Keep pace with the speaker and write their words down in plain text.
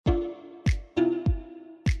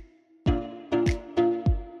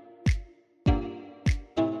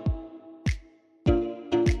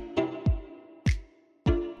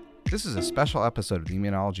This is a special episode of the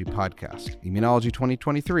Immunology Podcast,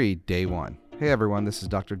 Immunology2023, Day 1. Hey everyone, this is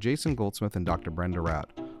Dr. Jason Goldsmith and Dr. Brenda Rout.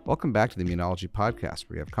 Welcome back to the Immunology Podcast,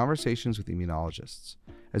 where we have conversations with immunologists.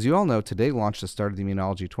 As you all know, today launched the start of the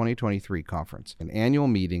Immunology 2023 conference, an annual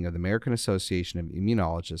meeting of the American Association of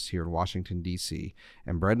Immunologists here in Washington, D.C.,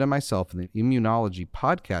 and Brenda, myself, and the Immunology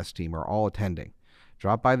Podcast team are all attending.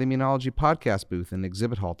 Drop by the Immunology Podcast booth in the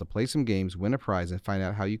exhibit hall to play some games, win a prize, and find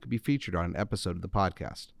out how you could be featured on an episode of the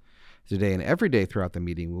podcast. Today and every day throughout the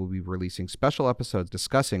meeting, we'll be releasing special episodes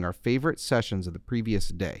discussing our favorite sessions of the previous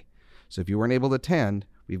day. So if you weren't able to attend,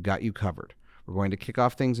 we've got you covered. We're going to kick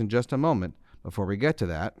off things in just a moment. Before we get to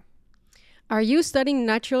that, are you studying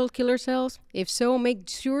natural killer cells? If so, make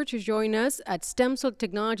sure to join us at Stem Cell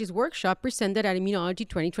Technologies workshop presented at Immunology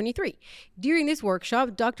 2023. During this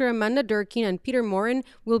workshop, Dr. Amanda Durkin and Peter Morin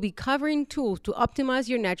will be covering tools to optimize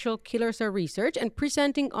your natural killer cell research and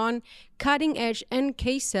presenting on cutting-edge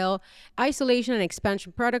NK cell isolation and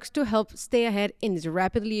expansion products to help stay ahead in this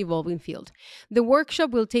rapidly evolving field. The workshop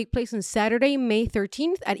will take place on Saturday, May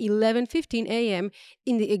 13th at 11:15 a.m.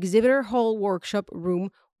 in the Exhibitor Hall Workshop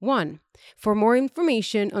Room 1. For more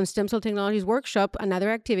information on Stem Cell Technologies Workshop and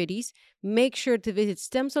other activities, make sure to visit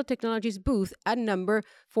Stem Cell Technologies booth at number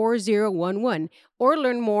 4011 or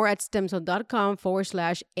learn more at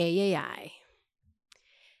stemcell.com/AAI.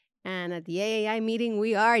 And at the AAI meeting,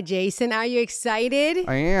 we are. Jason, are you excited?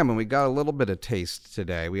 I am, and we got a little bit of taste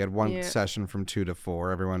today. We had one session from 2 to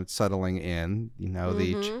 4. Everyone's settling in. You know,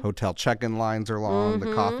 the hotel check-in lines are long.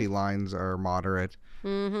 The coffee lines are moderate.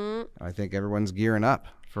 I think everyone's gearing up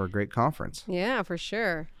for a great conference. Yeah, for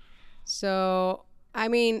sure. So, I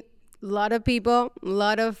mean, a lot of people, a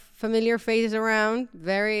lot of familiar faces around.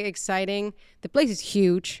 Very exciting. The place is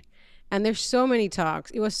huge. And there's so many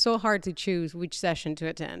talks. It was so hard to choose which session to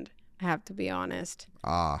attend. I have to be honest.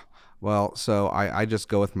 Well, so I just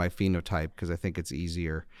go with my phenotype because I think it's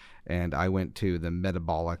easier. And I went to the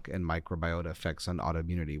metabolic and microbiota effects on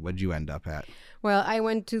autoimmunity. What'd you end up at? Well, I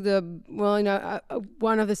went to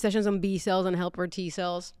one of the sessions on B cells and helper T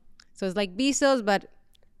cells. So it's like B cells, but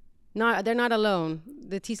they're not alone.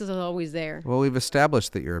 The T cells are always there. Well, we've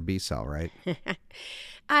established that you're a B cell, right?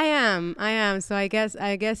 I am. So I guess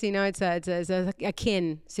it's a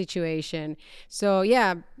kin situation. So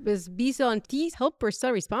yeah, there's B cell and T helper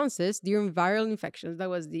cell responses during viral infections.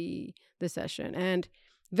 That was the session, and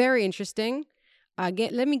very interesting.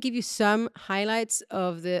 Again, let me give you some highlights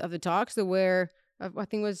of the talks. There were I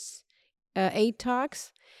think it was 8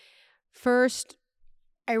 talks. First,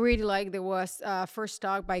 I really liked there was first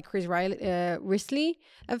talk by Chris Risley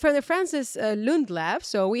from the Francis Lund lab.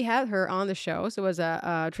 So we had her on the show. So it was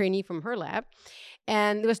a trainee from her lab.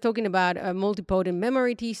 And it was talking about multipotent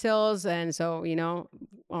memory T cells. And so, you know,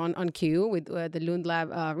 on cue with the Lund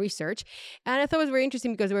lab research. And I thought it was very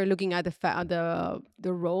interesting because we were looking at the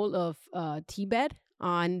role of TBET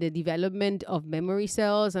on the development of memory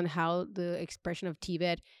cells and how the expression of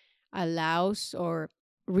TBET allows or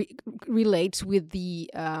relates with the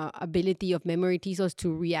ability of memory T cells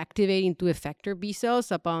to reactivate into effector B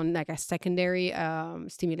cells upon like a secondary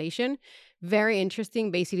stimulation. Very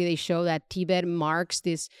interesting. Basically, they show that TBET marks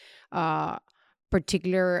this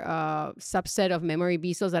particular subset of memory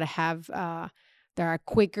B cells that have that are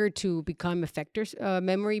quicker to become effector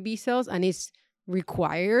memory B cells, and is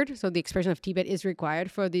required. So the expression of TBET is required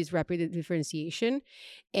for this rapid differentiation.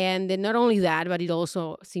 And then not only that, but it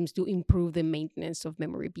also seems to improve the maintenance of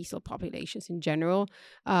memory B cell populations in general.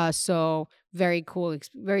 So very cool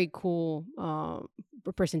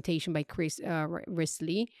presentation by Chris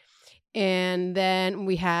Risley. And then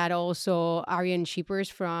we had also Ariane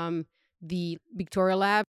Schippers from the Victoria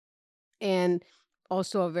Lab, and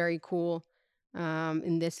also a very cool,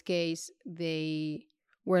 in this case, they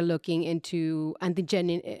were looking into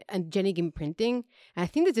antigenic imprinting. And I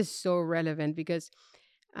think this is so relevant because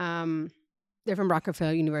they're from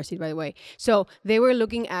Rockefeller University, by the way. So they were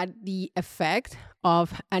looking at the effect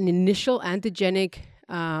of an initial antigenic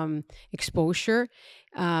exposure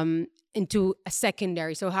into a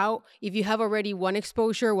secondary. So how, if you have already one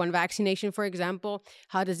exposure, one vaccination, for example,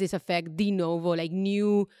 how does this affect de novo, like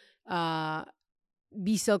new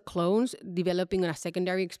B cell clones developing on a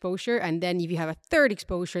secondary exposure? And then if you have a third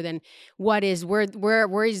exposure, then where is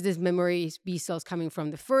this memory B cells coming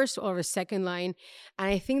from, the first or the second line? And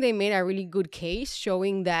I think they made a really good case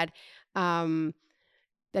showing that that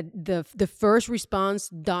the first response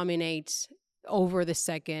dominates over the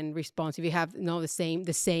second response if you have the same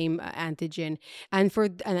antigen. And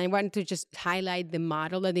I wanted to just highlight the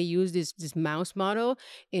model that they used, this mouse model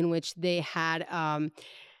in which they had a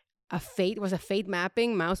fate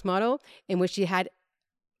mapping mouse model in which you had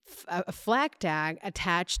a flag tag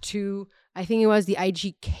attached to, I think it was the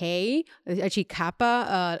IgK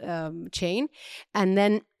kappa chain, and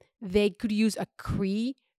then they could use a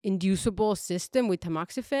Cree-inducible system with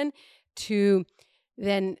tamoxifen to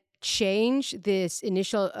then change this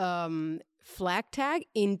initial flag tag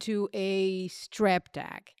into a strep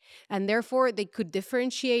tag. And therefore, they could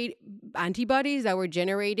differentiate antibodies that were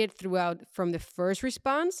generated from the first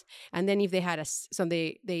response. And then if they had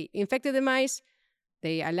they infected the mice,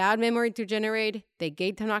 they allowed memory to generate, they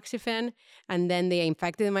gave tamoxifen, and then they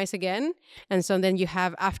infected the mice again. And so then you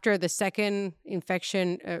have, after the second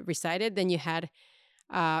infection resided, then you had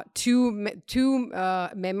two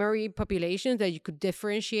memory populations that you could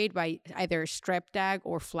differentiate by either strep tag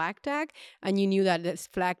or flag tag, and you knew that this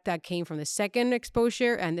flag tag came from the second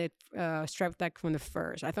exposure and the strep tag from the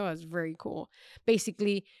first. I thought it was very cool.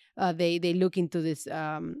 Basically, they look into this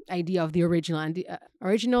idea of the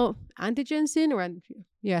original antigen sin, or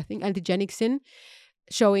I think antigenic sin,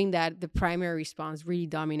 showing that the primary response really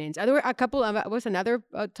dominates. There were was another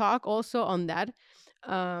talk also on that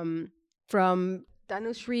from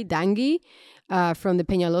Tanushree Dangi from the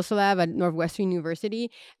Peñalosa lab at Northwestern University.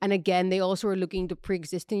 And again, they also were looking into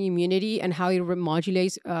pre-existing immunity and how it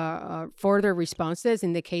modulates further responses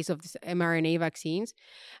in the case of this mRNA vaccines.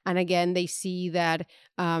 And again, they see that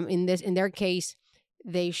in their case,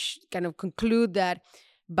 they kind of conclude that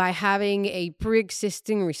by having a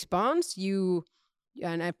pre-existing response, and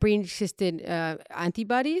a pre-existing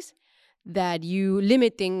antibodies, that you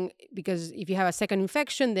limiting, because if you have a second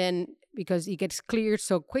infection, then because it gets cleared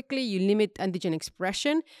so quickly, you limit antigen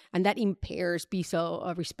expression, and that impairs B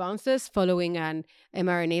cell responses following an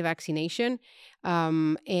mRNA vaccination.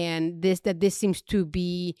 And this seems to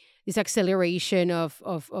be, this acceleration of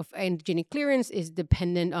antigenic clearance is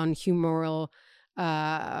dependent on humoral,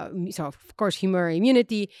 so of course humoral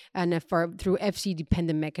immunity, and through FC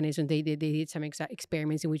dependent mechanism. They did some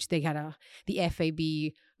experiments in which they had the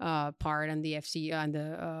FAB part and the FC and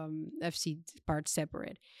the FC part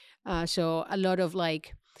separate. So a lot of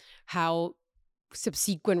like how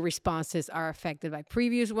subsequent responses are affected by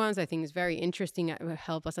previous ones, I think is very interesting. It will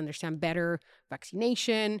help us understand better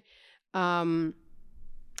vaccination. And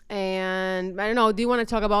I don't know, do you want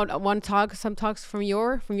to talk about some talks from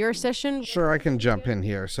your session? Sure, I can jump in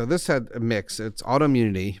here. So this had a mix. It's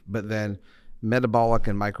autoimmunity, but then metabolic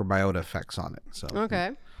and microbiota effects on it. So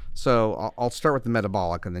okay. So I'll start with the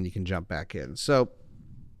metabolic, and then you can jump back in. So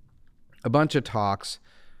a bunch of talks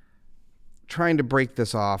trying to break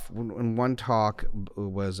this off. When one talk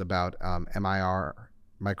was about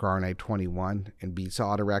microRNA 21 and B cell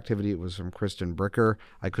autoreactivity. It was from Kristen Bricker.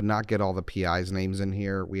 I could not get all the PI's names in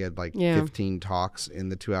here. We had 15 talks in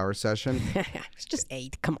the 2-hour session. It's just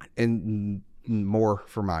 8. Come on. And more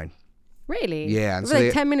for mine. Really? Yeah. And it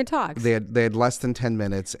was 10-minute talks. They had less than 10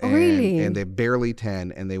 minutes. And, really? And they barely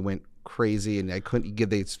 10, and they went crazy, and I couldn't get,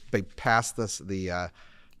 they passed the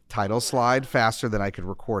title slide faster than I could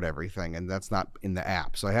record everything, and that's not in the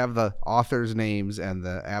app. So I have the authors' names and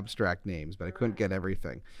the abstract names, but I couldn't get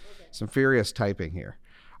everything. Okay. Some furious typing here.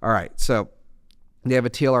 All right, so they have a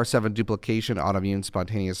TLR7 duplication autoimmune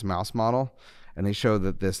spontaneous mouse model, and they show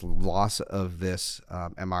that this loss of this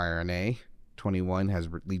mRNA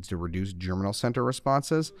 21 leads to reduced germinal center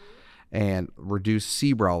responses and reduced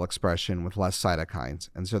CBRL expression with less cytokines.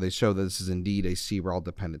 And so they show that this is indeed a CBRL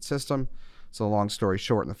dependent system. So long story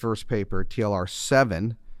short, in the first paper,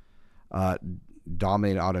 TLR7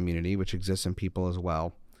 dominated autoimmunity, which exists in people as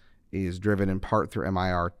well, is driven in part through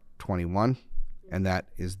MIR21, and that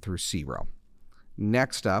is through CBRL.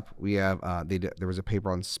 Next up, we have there was a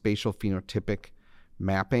paper on spatial phenotypic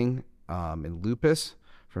mapping in lupus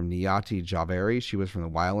from Niyati Javeri. She was from the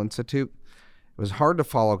Weil Institute. It was hard to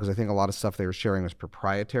follow because I think a lot of stuff they were sharing was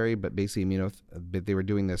proprietary, but basically they were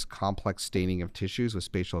doing this complex staining of tissues with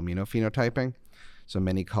spatial immunophenotyping. So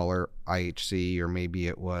many color IHC, or maybe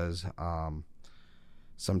it was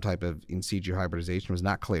some type of in situ hybridization, was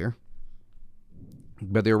not clear.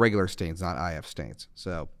 But they were regular stains, not IF stains.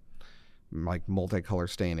 So like multicolor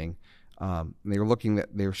staining. They were looking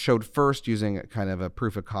at, they showed first using a kind of a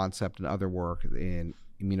proof of concept and other work in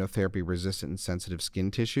immunotherapy resistant and sensitive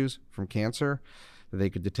skin tissues from cancer, that they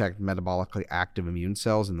could detect metabolically active immune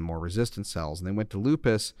cells in the more resistant cells. And they went to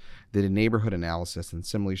lupus, did a neighborhood analysis, and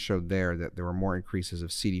similarly showed there that there were more increases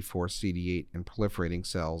of CD4, CD8 and proliferating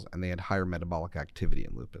cells, and they had higher metabolic activity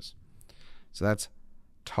in lupus. So that's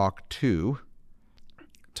talk 2.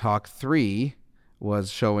 Talk 3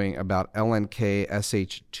 was showing about LNK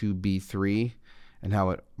SH2B3 and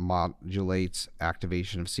how it modulates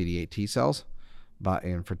activation of CD8 T cells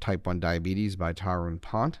and for type 1 diabetes by Tarun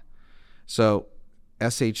Pant. So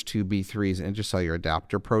SH2B3 is an intracellular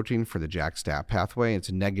adapter protein for the JAK-STAT pathway. It's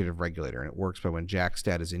a negative regulator, and it works by when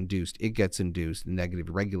JAK-STAT is induced, it gets induced, and negative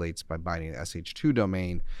regulates by binding the SH2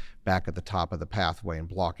 domain back at the top of the pathway and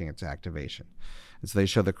blocking its activation. And so they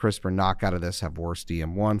show the CRISPR knockout of this have worse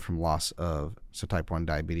DM1 from loss of, so type 1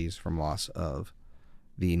 diabetes from loss of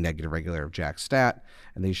the negative regulator of JAK-STAT,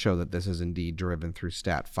 and they show that this is indeed driven through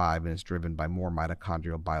STAT5 and is driven by more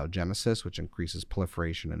mitochondrial biogenesis, which increases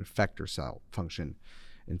proliferation and effector cell function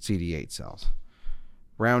in CD8 cells.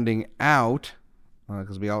 Rounding out,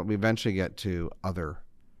 because we eventually get to other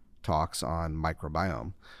talks on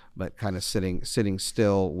microbiome, but kind of sitting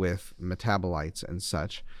still with metabolites and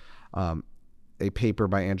such. A paper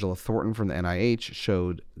by Angela Thornton from the NIH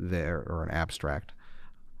showed there, or an abstract,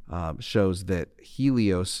 shows that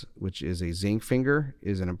Helios, which is a zinc finger,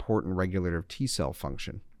 is an important regulator of T cell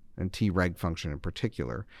function and Treg function in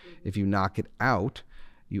particular. If you knock it out,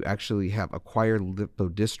 you actually have acquired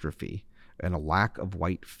lipodystrophy and a lack of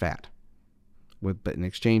white fat. But in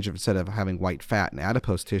exchange, instead of having white fat and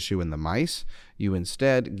adipose tissue in the mice, you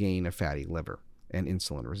instead gain a fatty liver and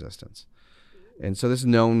insulin resistance. And so this is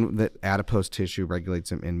known that adipose tissue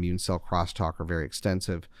regulates immune cell crosstalk are very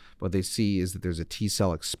extensive. What they see is that there's a T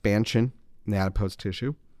cell expansion in the adipose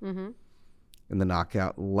tissue in the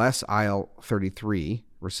knockout, less IL-33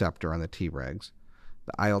 receptor on the Tregs.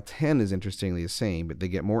 The IL-10 is interestingly the same, but they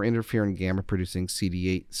get more interferon gamma producing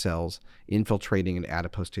CD8 cells infiltrating into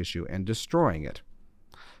adipose tissue and destroying it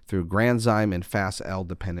through granzyme and FASL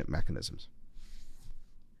dependent mechanisms.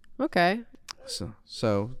 Okay.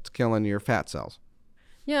 So it's killing your fat cells.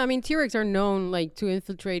 Yeah, I mean, Tregs are known to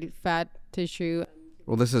infiltrate fat tissue.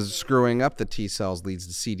 Well, this is screwing up the T cells, leads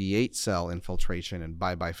to CD8 cell infiltration and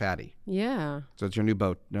bye-bye fatty. Yeah. So it's your new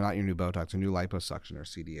not your new Botox, your new liposuction or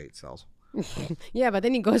CD8 cells. Yeah, but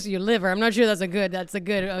then it goes to your liver. I'm not sure that's a good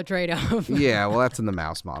trade-off. Yeah, well, that's in the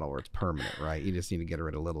mouse model where it's permanent, right? You just need to get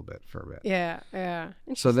rid of a little bit for a bit. Yeah.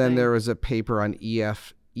 So then there was a paper on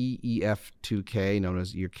EEF2K, known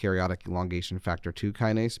as eukaryotic elongation factor 2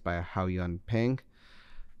 kinase by Haoyun Peng,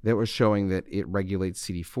 that was showing that it regulates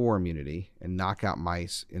CD4 immunity, and knockout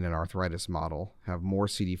mice in an arthritis model have more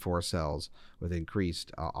CD4 cells with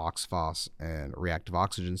increased OXPHOS and reactive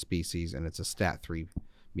oxygen species, and it's a STAT3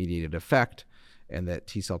 mediated effect, and that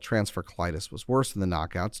T-cell transfer colitis was worse than the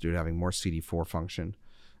knockouts due to having more CD4 function.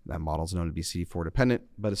 That model is known to be CD4 dependent,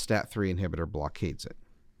 but a STAT3 inhibitor blockades it.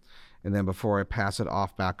 And then before I pass it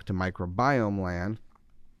off back to microbiome land,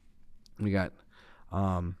 we got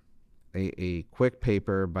a quick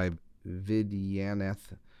paper by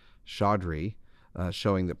Vidyaneth Chaudhry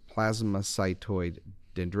showing that plasmacytoid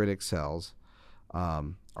dendritic cells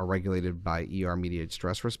are regulated by ER-mediated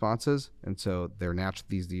stress responses, and so they're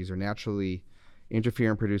these are naturally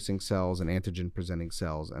interferon-producing cells and antigen-presenting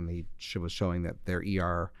cells, and he was showing that their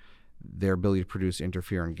ability to produce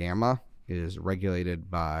interferon gamma is regulated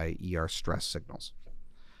by ER stress signals.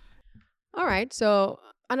 All right. So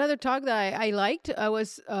another talk that I liked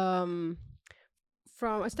was from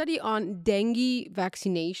a study on dengue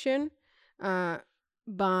vaccination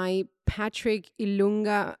by Patrick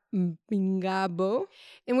Ilunga Mbingabo,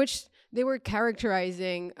 in which they were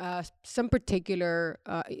characterizing some particular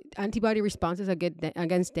antibody responses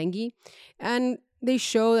against dengue. And they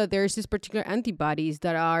show that there's this particular antibodies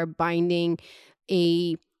that are binding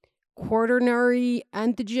a quaternary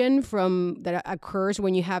antigen that occurs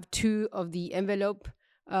when you have two of the envelope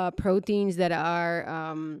proteins that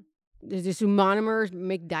are these monomers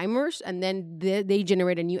make dimers, and then they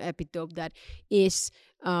generate a new epitope that is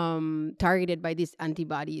targeted by these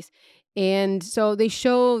antibodies. And so they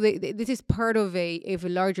show this is part of a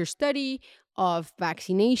larger study of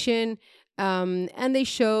vaccination, and they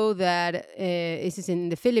show that this is in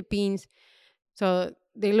the Philippines. So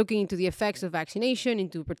they're looking into the effects of vaccination,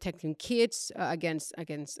 into protecting kids against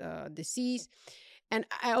disease. And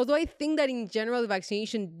although I think that in general, the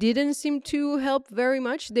vaccination didn't seem to help very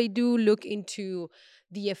much, they do look into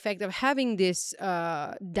the effect of having this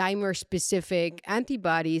dimer-specific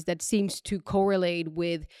antibodies that seems to correlate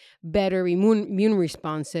with better immune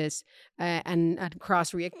responses and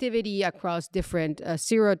cross-reactivity across different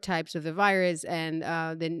serotypes of the virus, and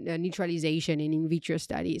the neutralization in vitro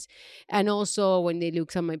studies. And also when they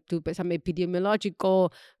look some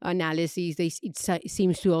epidemiological analyses, it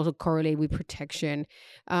seems to also correlate with protection.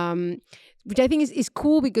 Which I think is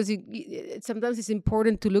cool, because sometimes it's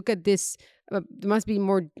important to look at this. It must be a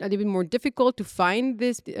little bit more difficult to find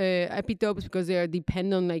these epitopes because they are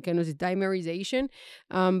dependent on this dimerization.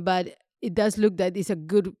 But it does look that it's a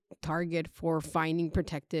good target for finding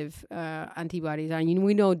protective antibodies. I mean,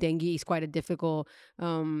 we know dengue is quite a difficult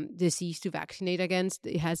disease to vaccinate against.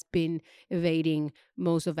 It has been evading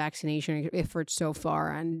most of vaccination efforts so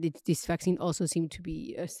far, and this vaccine also seemed to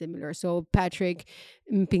be similar. So Patrick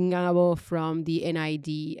Mpingabo from the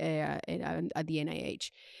NID at the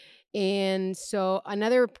NIH. And so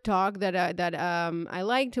another talk that I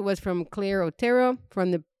liked was from Claire Otero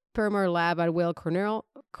from the Permer Lab at Weill Cornell,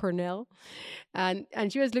 and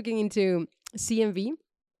she was looking into CMV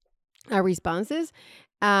responses,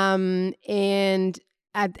 and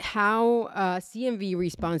at how CMV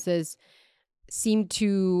responses seem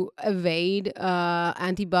to evade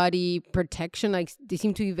antibody protection, like they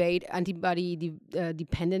seem to evade antibody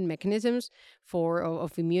dependent mechanisms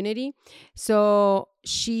of immunity. So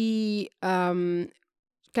she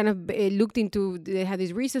kind of looked into, they had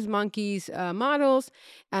these rhesus monkeys models,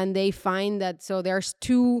 and they find that, so there's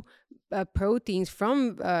two proteins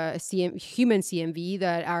from human CMV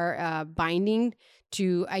that are binding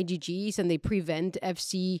to IgGs, and they prevent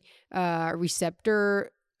FC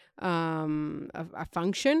receptor a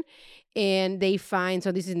function. And they find,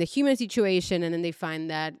 so this is in the human situation, and then they find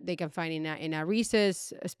that they can find in a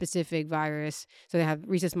rhesus specific virus. So they have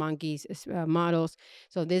rhesus monkeys models.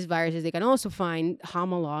 So these viruses, they can also find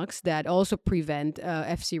homologs that also prevent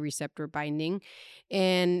FC receptor binding,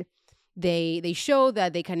 and they show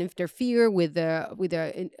that they can interfere with the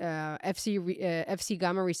FC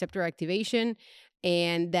gamma receptor activation,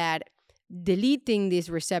 and that deleting these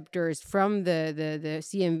receptors from the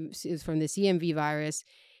CMV virus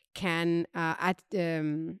can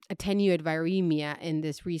attenuate viremia in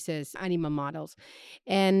this rhesus animal models.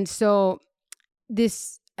 And so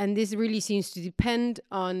this really seems to depend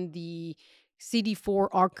on the CD4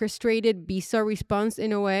 orchestrated B cell response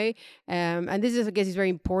in a way. And this is, I guess, is very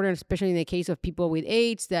important, especially in the case of people with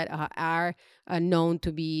AIDS that are known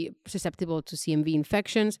to be susceptible to CMV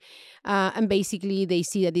infections. And basically, they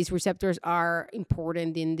see that these receptors are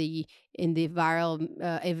important in the viral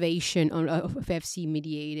evasion of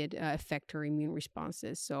FC-mediated effector immune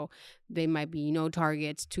responses. So they might be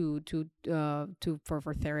targets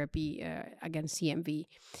for therapy against CMV.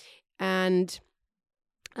 And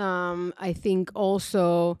I think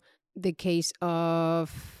also the case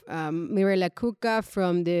of Mirella Cucca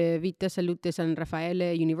from the Vita Salute San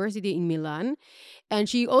Raffaele University in Milan. And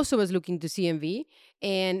she also was looking to CMV,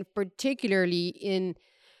 and particularly in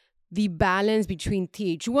the balance between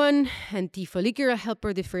Th1 and T follicular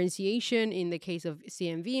helper differentiation in the case of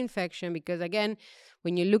CMV infection. Because again,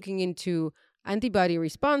 when you're looking into antibody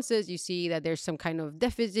responses, you see that there's some kind of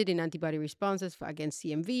deficit in antibody responses against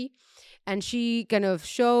CMV. And she kind of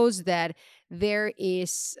shows that there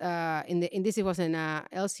is, this it was in a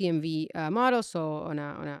LCMV model, so on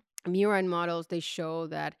a murine models, they show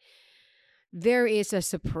that there is a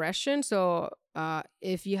suppression. So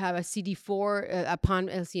if you have a CD4 upon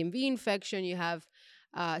LCMV infection, you have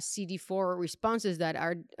CD4 responses that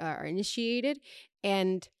are initiated,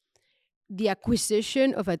 and the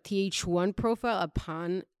acquisition of a Th1 profile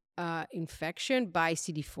upon infection by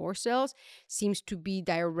CD4 cells seems to be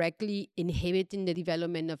directly inhibiting the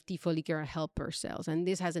development of T follicular helper cells. And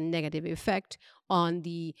this has a negative effect on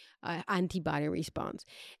the antibody response.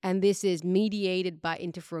 And this is mediated by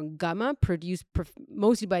interferon gamma, produced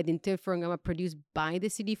mostly by the interferon gamma produced by the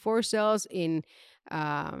CD4 cells in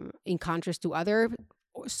contrast to other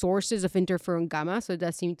sources of interferon gamma. So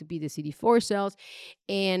that seemed to be the CD4 cells,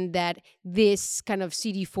 and that this kind of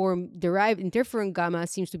CD4 derived interferon gamma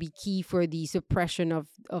seems to be key for the suppression of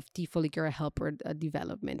T follicular helper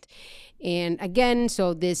development. And again,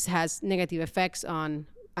 so this has negative effects on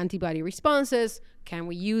antibody responses. Can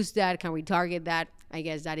we use that? Can we target that? I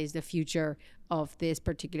guess that is the future of this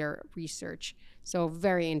particular research. So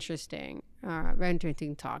very interesting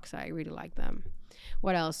talks. I really like them.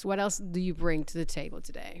 What else? What else do you bring to the table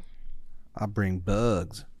today? I bring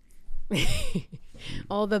bugs.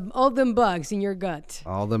 all them bugs in your gut.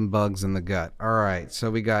 All them bugs in the gut. All right.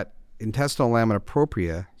 So we got intestinal lamina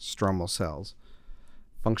propria stromal cells.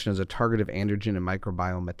 Function as a target of androgen and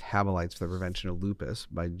microbiome metabolites for the prevention of lupus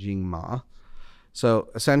by Jing Ma. So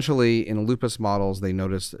essentially, in lupus models, they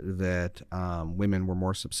noticed that women were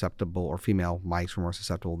more susceptible, or female mice were more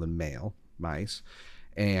susceptible than male mice.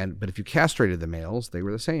 But if you castrated the males, they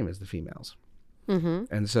were the same as the females.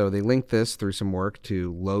 Mm-hmm. And so they linked this through some work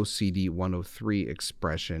to low CD103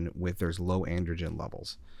 expression with there's low androgen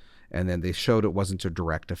levels. And then they showed it wasn't a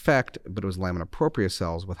direct effect, but it was lamina propria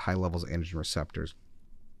cells with high levels of androgen receptors.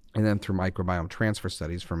 And then through microbiome transfer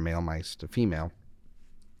studies from male mice to female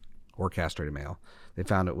or castrated male, they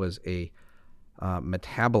found it was a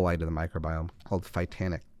metabolite of the microbiome called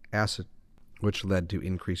phytanic acid which led to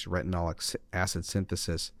increased retinolic acid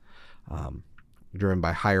synthesis, driven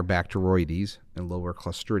by higher Bacteroides and lower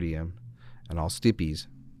Clostridium and all Stipes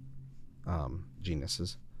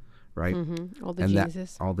genuses, right? All the And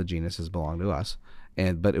genuses. all the genuses belong to us.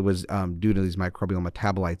 But it was due to these microbial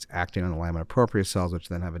metabolites acting on the lamina propria cells, which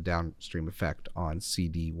then have a downstream effect on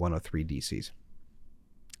CD103 DCs.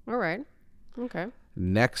 All right. Okay.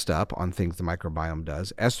 Next up on things the microbiome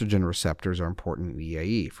does, estrogen receptors are important in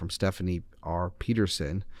EAE, from Stephanie R.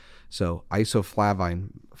 Peterson. So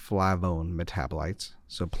isoflavone metabolites,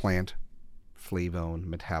 so plant flavone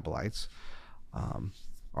metabolites,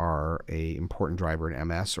 are a important driver in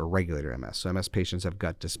MS or regulator MS. So MS patients have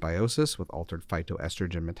gut dysbiosis with altered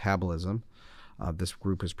phytoestrogen metabolism. This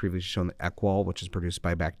group has previously shown that Equal, which is produced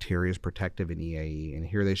by bacteria, is protective in EAE. And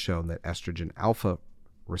here they've shown that estrogen alpha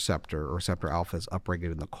receptor, or receptor alpha, is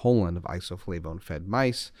upregulated in the colon of isoflavone-fed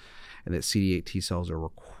mice, and that CD8 T cells are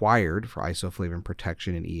required for isoflavone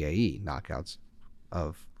protection in EAE. Knockouts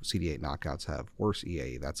of CD8 knockouts have worse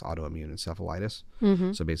EAE. That's autoimmune encephalitis.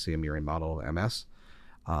 So basically a murine model of MS.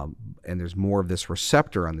 And there's more of this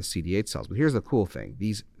receptor on the CD8 cells. But here's the cool thing.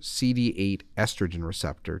 These CD8 estrogen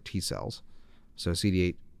receptor T cells, so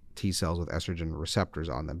CD8 T cells with estrogen receptors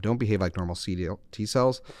on them, don't behave like normal CD8 T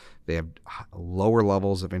cells. They have lower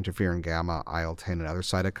levels of interferon gamma, IL-10, and other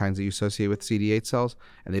cytokines that you associate with CD8 cells,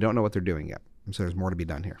 and they don't know what they're doing yet. And so there's more to be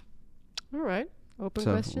done here. All right. Open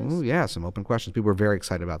questions? Ooh, yeah, some open questions. People were very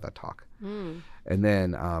excited about that talk. And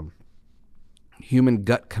then human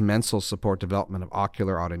gut commensal support development of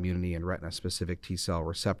ocular autoimmunity and retina-specific T-cell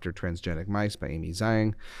receptor transgenic mice by Amy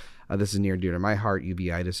Zhang. This is near and dear to my heart.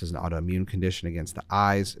 Uveitis is an autoimmune condition against the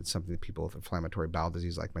eyes. It's something that people with inflammatory bowel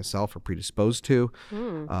disease like myself are predisposed to.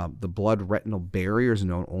 The blood-retinal barrier is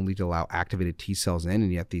known only to allow activated T cells in,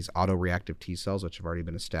 and yet these autoreactive T cells, which have already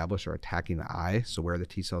been established, are attacking the eye. So where are the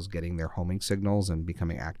T cells getting their homing signals and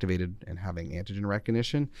becoming activated and having antigen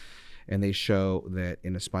recognition? And they show that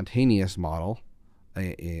in a spontaneous model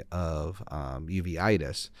of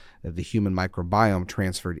uveitis, that the human microbiome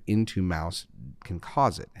transferred into mouse can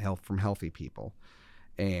cause it from healthy people,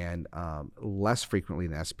 and less frequently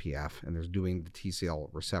than SPF. And they're doing the T cell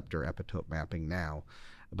receptor epitope mapping now,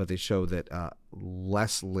 but they show that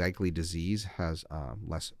less likely disease has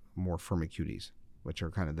more firmicutes, which are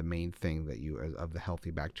kind of the main thing that of the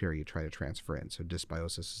healthy bacteria you try to transfer in. So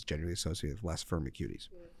dysbiosis is generally associated with less firmicutes,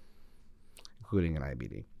 including an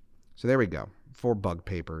IBD. So there we go. 4 bug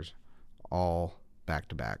papers, all back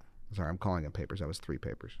to back. Sorry, I'm calling them papers. That was 3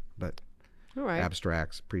 papers. But All right.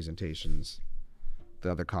 abstracts, presentations. The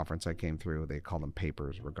other conference I came through, they call them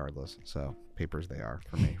papers regardless. So papers they are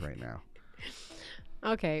for me right now.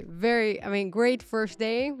 Okay. Great first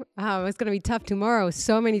day. It's going to be tough tomorrow.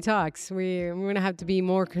 So many talks. We're going to have to be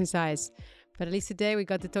more concise. But at least today we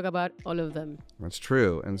got to talk about all of them. That's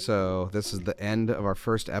true. And so this is the end of our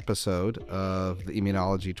first episode of the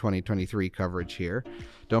Immunology 2023 coverage here.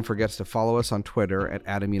 Don't forget to follow us on Twitter at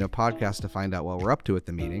 @ImmunoPodcast to find out what we're up to at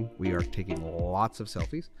the meeting. We are taking lots of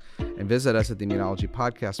selfies. And visit us at the Immunology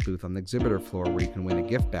Podcast booth on the exhibitor floor, where you can win a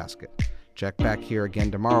gift basket. Check back here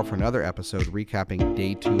again tomorrow for another episode recapping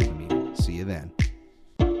day 2 of the meeting. See you then.